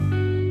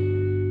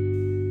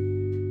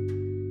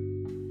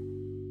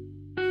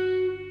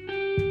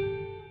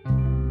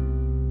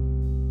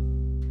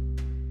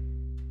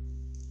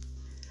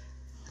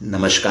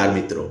નમસ્કાર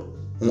મિત્રો,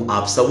 હું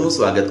આપ સૌનું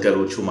સ્વાગત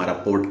કરું છું મારા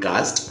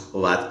પોડકાસ્ટ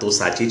વાત તો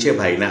સાચી છે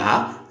ભાઈના આ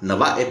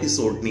નવા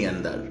એપિસોડની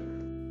અંદર.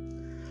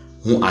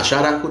 હું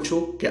આશા રાખું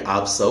છું કે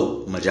આપ સૌ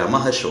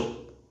મજામાં હશો.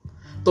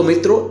 તો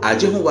મિત્રો,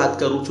 આજે હું વાત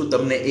કરું છું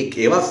તમને એક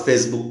એવા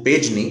ફેસબુક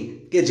પેજની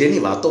કે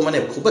જેની વાતો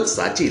મને ખૂબ જ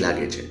સાચી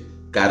લાગે છે,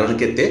 કારણ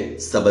કે તે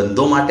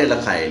સંબંધો માટે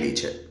લખાયેલી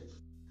છે.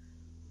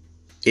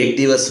 એક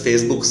દિવસ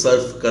ફેસબુક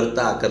સર્ફ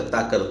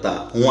કરતા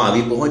હું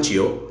આવી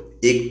પહોંચ્યો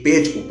એક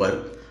પેજ ઉપર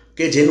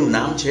કે જેનું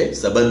નામ છે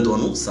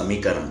સંબંધોનું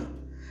સમીકરણ,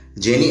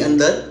 જેની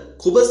અંદર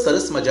ખૂબ જ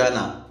સરસ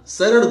મજાના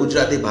સરળ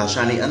ગુજરાતી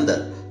ભાષાની અંદર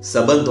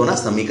સંબંધોના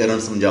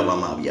સમીકરણ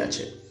સમજાવવામાં આવ્યા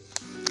છે.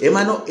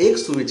 એમાંનો એક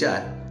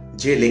સુવિચાર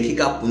જે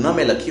લેખિકા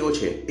પૂનમે લખ્યો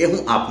છે એ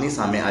હું આપની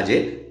સામે આજે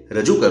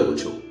રજૂ કરું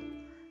છું.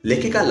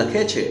 લેખિકા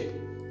લખે છે,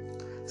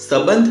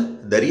 સંબંધ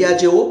દરિયા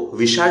જેવો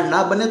વિશાળ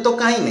ના બને તો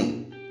કાંઈ નહીં,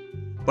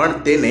 પણ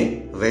તેને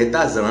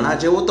વહેતા ઝરણા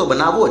જેવો તો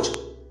બનાવવો જ,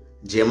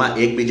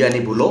 જેમાં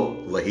એકબીજાની ભૂલો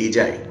વહી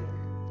જાય.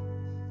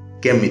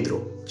 કેમ મિત્રો,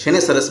 છે ને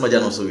સરસ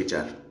મજાનો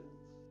સુવિચાર?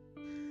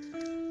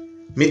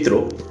 મિત્રો,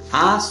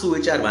 આ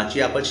સુવિચાર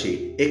વાંચ્યા પછી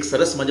એક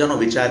સરસ મજાનો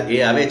વિચાર એ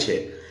આવે છે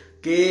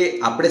કે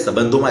આપણે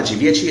સંબંધોમાં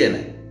જીવીએ છીએ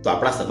ને, તો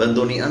આપણા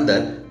સંબંધોની અંદર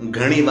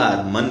ઘણીવાર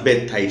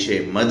મનભેદ થાય છે,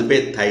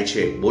 મતભેદ થાય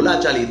છે,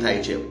 બોલાચાલી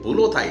થાય છે,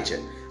 ભૂલો થાય છે,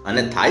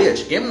 અને થાય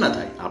જ, કેમ ન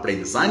થાય? આપણે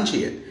ઇન્સાન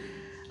છીએ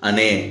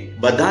અને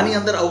બધાની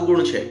અંદર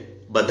અવગુણ છે,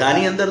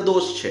 બધાની અંદર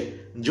દોષ છે.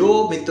 જો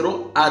મિત્રો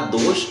આ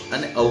દોષ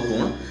અને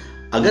અવગુણ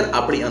અગર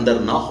આપણી અંદર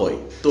ન હોય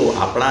તો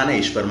આપણા અને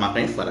ઈશ્વરમાં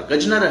કંઈ ફરક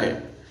જ ન રહે.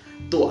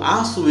 તો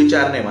આ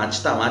સુવિચારને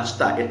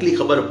વાંચતા એટલી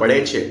ખબર પડે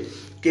છે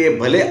કે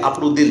ભલે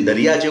આપણું દિલ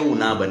દરિયા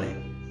જેવું ના બને,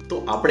 તો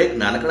આપણે એક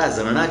નાનકડા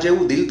ઝરણા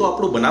જેવું દિલ તો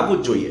આપણું બનાવવું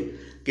જ જોઈએ,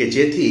 કે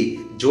જેથી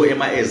જો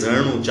એમાં એ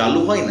ઝરણું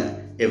ચાલુ હોય ને,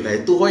 એ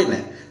વહેતું હોય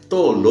ને, તો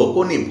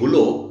લોકોની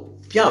ભૂલો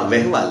ત્યાં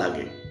વહેવા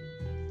લાગે,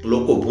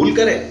 લોકો ભૂલ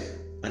કરે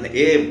અને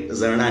એ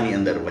ઝરણાની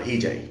અંદર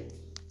વહી જાય.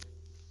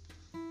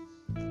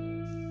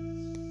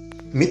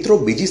 મિત્રો,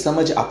 બીજી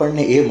સમજ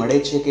આપણને એ મળે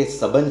છે કે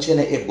સંબંધ છે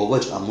ને એ બહુ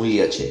જ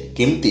અમૂલ્ય છે,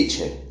 કિંમતી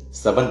છે.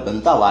 સંબંધ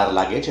બનતા વાર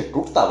લાગે છે,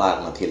 તૂટતા વાર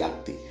નથી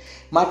લાગતી.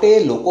 માટે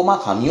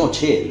લોકોમાં ખામીઓ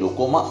છે,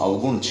 લોકોમાં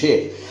અવગુણ છે,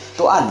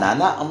 તો આ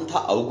નાના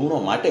અમથા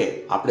અવગુણો માટે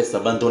આપણે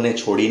સંબંધોને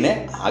છોડીને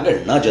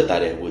આગળ ન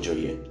જતા રહેવું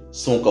જોઈએ.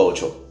 શું કહો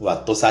છો?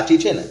 વાત તો સાચી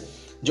છે ને?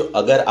 જો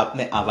અગર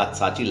આપને આ વાત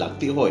સાચી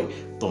લાગતી હોય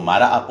તો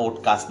મારા આ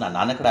પોડકાસ્ટના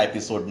નાનકડા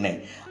એપિસોડને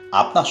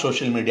આપના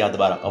સોશિયલ મીડિયા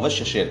દ્વારા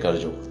અવશ્ય શેર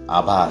કરજો.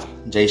 આભાર.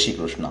 જય શ્રી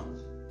કૃષ્ણ.